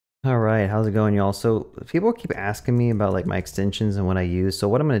All right, how's it going, y'all? So people keep asking me about like my extensions and what I use. So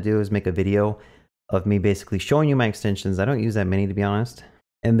what I'm going to do is make a video of me basically showing you my extensions. I don't use that many, to be honest.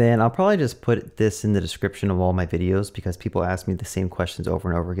 And then I'll probably just put this in the description of all my videos because people ask me the same questions over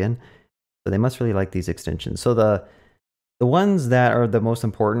and over again. So they must really like these extensions. So the ones that are the most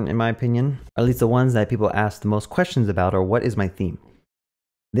important, in my opinion, or at least the ones that people ask the most questions about, are what is my theme?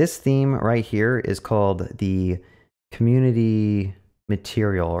 This theme right here is called the community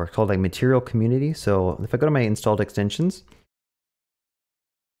material, or called like material community. So if I go to my installed extensions,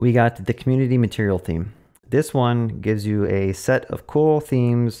 we got the community material theme. This one gives you a set of cool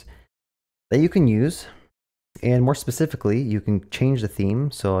themes that you can use. And more specifically, you can change the theme.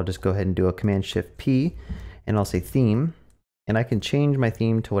 So I'll just go ahead and do a Command Shift P and I'll say theme. And I can change my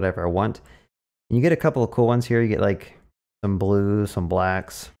theme to whatever I want. And you get a couple of cool ones here. You get like some blues, some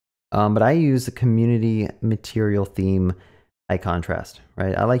blacks. But I use the community material theme high contrast,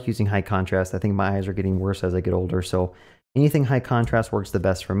 right? I like using high contrast. I think my eyes are getting worse as I get older. So anything high contrast works the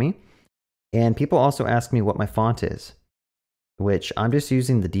best for me. And people also ask me what my font is, which I'm just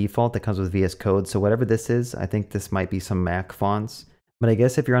using the default that comes with VS Code. So whatever this is, I think this might be some Mac fonts. But I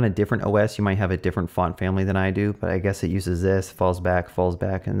guess if you're on a different OS, you might have a different font family than I do. But I guess it uses this, falls back,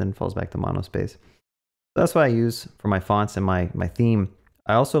 and then falls back to monospace. So that's what I use for my fonts and my theme.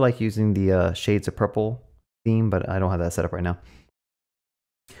 I also like using the shades of purple theme, but I don't have that set up right now.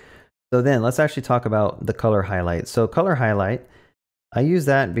 So then let's actually talk about the color highlight. So color highlight, I use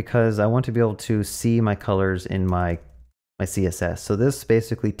that because I want to be able to see my colors in my CSS. So this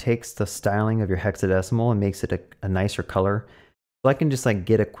basically takes the styling of your hexadecimal and makes it a nicer color. So I can just like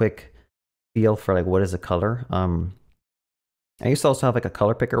get a quick feel for like what is a color. I used to also have like a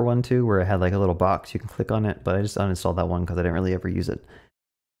color picker one too, where it had like a little box you can click on it, but I just uninstalled that one because I didn't really ever use it.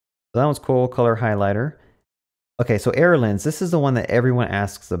 So that one's cool, color highlighter. Okay, so error lens, this is the one that everyone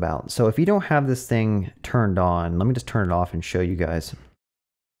asks about. So if you don't have this thing turned on, let me just turn it off and show you guys. If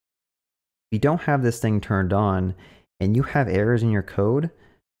you don't have this thing turned on and you have errors in your code,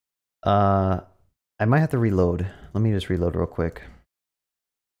 I might have to reload. Let me just reload real quick.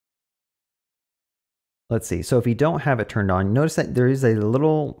 Let's see. So if you don't have it turned on, notice that there is a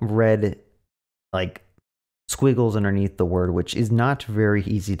little red like squiggles underneath the word, which is not very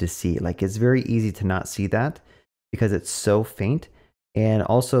easy to see. Like it's very easy to not see that because it's so faint. And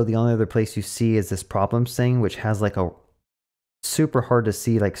also the only other place you see is this problems thing, which has like a super hard to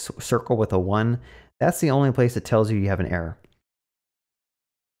see like circle with a 1. That's the only place that tells you you have an error,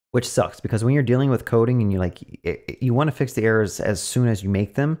 which sucks because when you're dealing with coding and you want to fix the errors as soon as you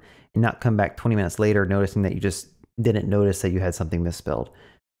make them and not come back 20 minutes later noticing that you just didn't notice that you had something misspelled.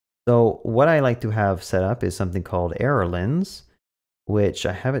 So what I like to have set up is something called error lens, which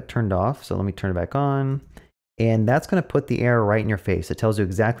I have it turned off. So let me turn it back on. And that's going to put the error right in your face. It tells you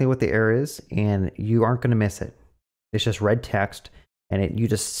exactly what the error is, and you aren't going to miss it. It's just red text, and you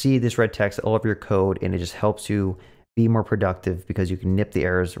just see this red text all over your code, and it just helps you be more productive because you can nip the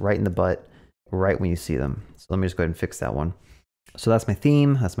errors right in the butt right when you see them. So let me just go ahead and fix that one. So that's my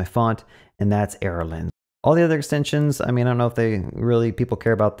theme, that's my font, and that's error lens. All the other extensions, I mean, I don't know if people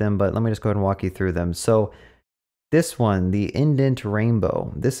care about them, but let me just go ahead and walk you through them. So this one, the Indent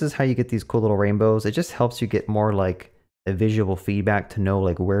Rainbow, this is how you get these cool little rainbows. It just helps you get more like a visual feedback to know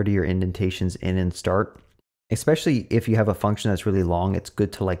like where do your indentations end and start. Especially if you have a function that's really long, it's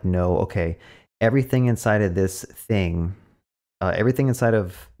good to like know, okay, everything inside of this thing, everything inside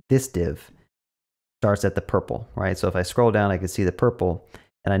of this div starts at the purple, right? So if I scroll down, I can see the purple,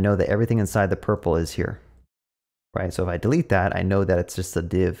 and I know that everything inside the purple is here, right? So if I delete that, I know that it's just the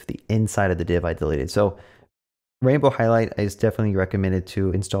div, the inside of the div I deleted. So Rainbow Highlight is definitely recommended to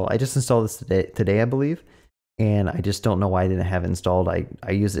install. I just installed this today, I believe, and I just don't know why I didn't have it installed.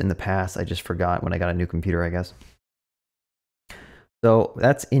 I used it in the past. I just forgot when I got a new computer, I guess. So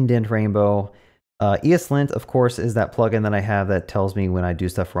that's Indent Rainbow. ESLint, of course, is that plugin that I have that tells me when I do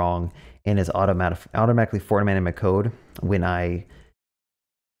stuff wrong and is automatically formatting my code when I,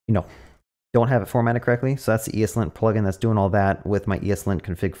 don't have it formatted correctly. So that's the ESLint plugin that's doing all that with my ESLint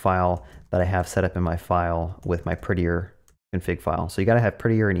config file that I have set up in my file with my prettier config file. So you got to have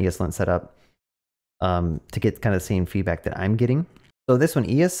prettier and ESLint set up to get kind of the same feedback that I'm getting. So this one,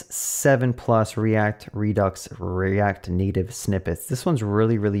 ES7 Plus React Redux React Native Snippets. This one's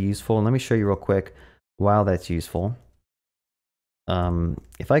really, really useful. And let me show you real quick while that's useful.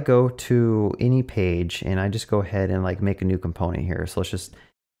 If I go to any page and I just go ahead and like make a new component here. So let's just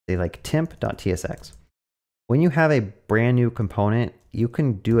say like temp.tsx. When you have a brand new component, you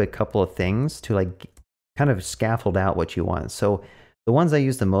can do a couple of things to like kind of scaffold out what you want. So the ones I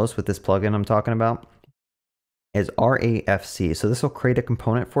use the most with this plugin I'm talking about is RAFC. So this will create a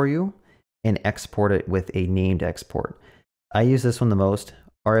component for you and export it with a named export. I use this one the most,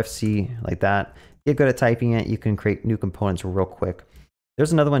 RFC, like that. Get good at typing it, you can create new components real quick.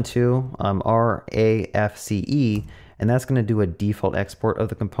 There's another one too, RAFCE, and that's going to do a default export of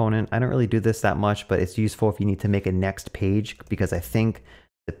the component. I don't really do this that much, but it's useful if you need to make a next page, because I think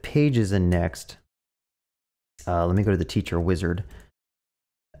the pages in next, let me go to the teacher wizard.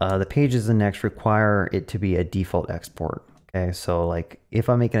 The pages in next require it to be a default export. Okay, so like if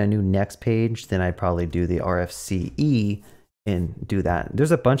I'm making a new next page, then I'd probably do the RFCE and do that.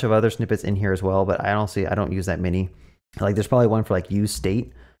 There's a bunch of other snippets in here as well, but I don't use that many. Like there's probably one for like use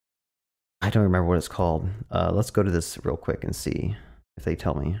state. I don't remember what it's called. Let's go to this real quick and see if they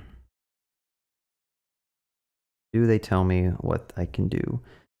tell me. Do they tell me what I can do?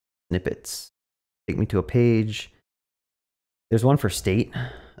 Snippets. Take me to a page. There's one for state.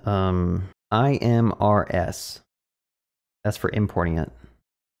 IMRS. That's for importing it.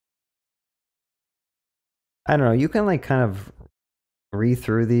 I don't know. You can like kind of read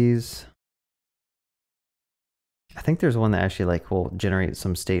through these. I think there's one that actually like will generate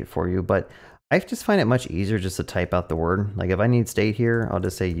some state for you, but I just find it much easier just to type out the word. Like if I need state here, I'll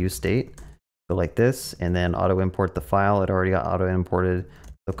just say use state. Go like this, and then auto import the file. It already got auto imported.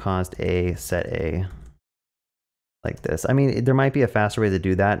 So const a set a. Like this. I mean, there might be a faster way to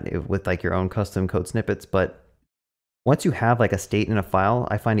do that with like your own custom code snippets, but once you have like a state in a file,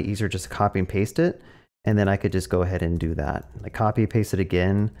 I find it easier just to copy and paste it. And then I could just go ahead and do that. Like copy, paste it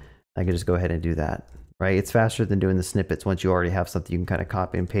again. I could just go ahead and do that, right? It's faster than doing the snippets once you already have something you can kind of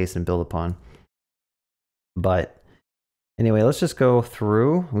copy and paste and build upon. But anyway, let's just go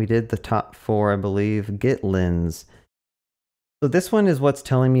through. We did the top 4, I believe. Git lens. So this one is what's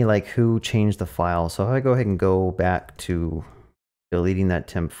telling me like who changed the file. So if I go ahead and go back to deleting that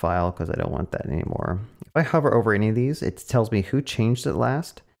temp file because I don't want that anymore. If I hover over any of these, it tells me who changed it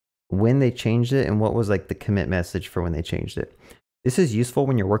last, when they changed it, and what was like the commit message for when they changed it. This is useful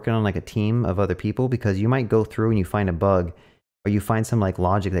when you're working on like a team of other people, because you might go through and you find a bug or you find some like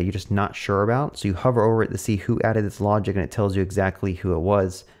logic that you're just not sure about. So you hover over it to see who added this logic, and it tells you exactly who it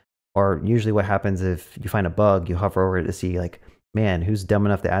was. Or usually what happens if you find a bug, you hover over it to see like, man, who's dumb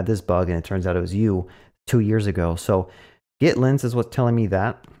enough to add this bug? And it turns out it was you 2 years ago. So git lens is what's telling me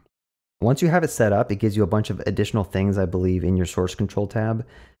that. Once you have it set up, it gives you a bunch of additional things, I believe, in your source control tab.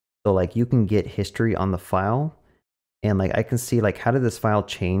 So like you can get history on the file, and like I can see like how did this file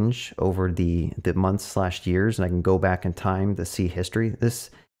change over the months / years, and I can go back in time to see history. This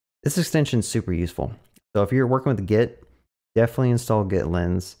extension is super useful. So if you're working with Git, definitely install git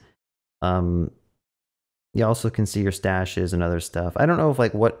lens. You also can see your stashes and other stuff. I don't know if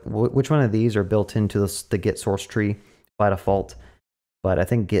like which one of these are built into the Git source tree by default, but I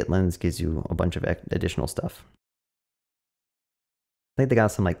think git lens gives you a bunch of additional stuff. I think they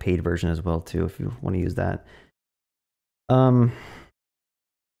got some like paid version as well too, if you want to use that.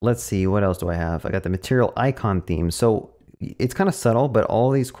 Let's see, what else do I have? I got the material icon theme. So it's kind of subtle, but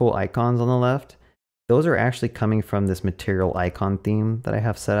all these cool icons on the left, those are actually coming from this material icon theme that I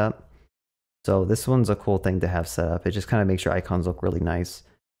have set up. So this one's a cool thing to have set up. It just kind of makes your icons look really nice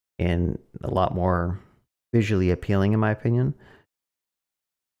and a lot more visually appealing in my opinion.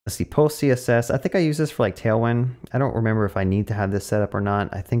 Let's see, post CSS. I think I use this for like Tailwind. I don't remember if I need to have this set up or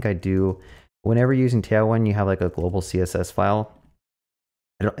not. I think I do. Whenever you're using Tailwind, you have like a global CSS file.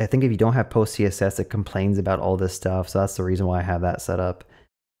 I think if you don't have post CSS, it complains about all this stuff. So that's the reason why I have that set up.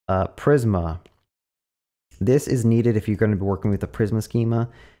 Prisma. This is needed if you're going to be working with the Prisma schema.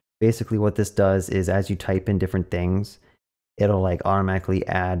 Basically what this does is as you type in different things, it'll like automatically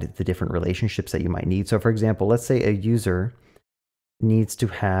add the different relationships that you might need. So for example, let's say a user needs to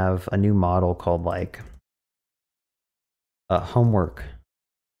have a new model called like homework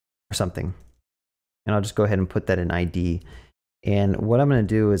or something. And I'll just go ahead and put that in ID. And what I'm going to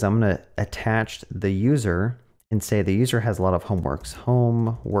do is I'm going to attach the user and say the user has a lot of homeworks.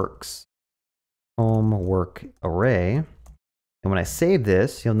 Homework array. And when I save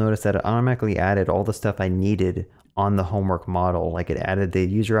this, you'll notice that it automatically added all the stuff I needed on the homework model. Like it added the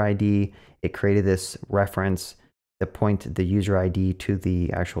user ID, it created this reference that point the user ID to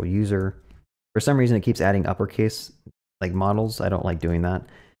the actual user. For some reason, it keeps adding uppercase like models. I don't like doing that.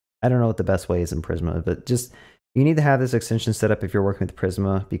 I don't know what the best way is in Prisma, but just you need to have this extension set up if you're working with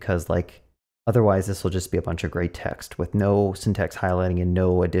Prisma, because like otherwise this will just be a bunch of gray text with no syntax highlighting and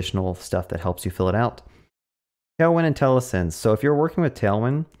no additional stuff that helps you fill it out. Tailwind IntelliSense. So if you're working with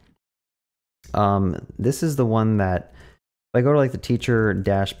Tailwind, this is the one that if I go to like the teacher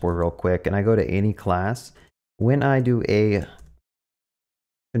dashboard real quick and I go to any class, when I do a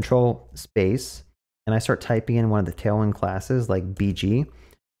control space and I start typing in one of the Tailwind classes like BG,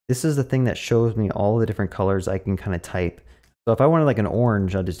 this is the thing that shows me all the different colors I can kind of type. So if I wanted like an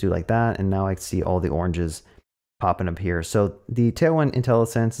orange, I'll just do like that, and now I see all the oranges popping up here. So the Tailwind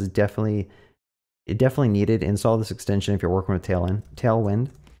IntelliSense is definitely needed. Install this extension if you're working with Tailwind.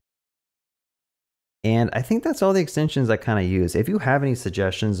 And I think that's all the extensions I kind of use. If you have any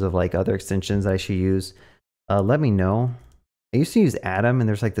suggestions of like other extensions I should use, let me know. I used to use Atom, and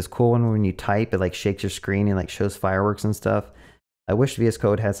there's like this cool one when you type, it like shakes your screen and like shows fireworks and stuff. I wish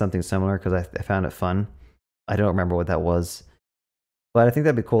VSCode had something similar because I found it fun. I don't remember what that was. But I think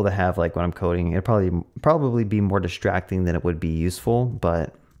that'd be cool to have like when I'm coding. It'd probably be more distracting than it would be useful.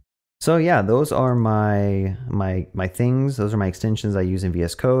 But so yeah, those are my things. Those are my extensions I use in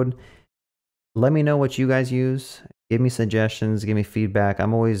VS Code. Let me know what you guys use. Give me suggestions, give me feedback.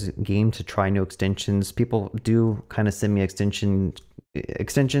 I'm always game to try new extensions. People do kind of send me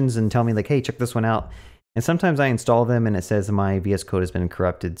extensions and tell me like, hey, check this one out. And sometimes I install them and it says my VS Code has been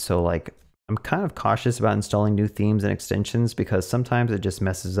corrupted. So like, I'm kind of cautious about installing new themes and extensions because sometimes it just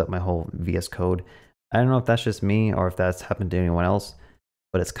messes up my whole VS Code. I don't know if that's just me or if that's happened to anyone else,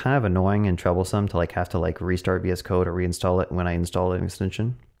 but it's kind of annoying and troublesome to like have to like restart VS Code or reinstall it when I install an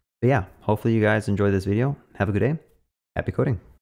extension. But yeah, hopefully you guys enjoyed this video. Have a good day. Happy coding.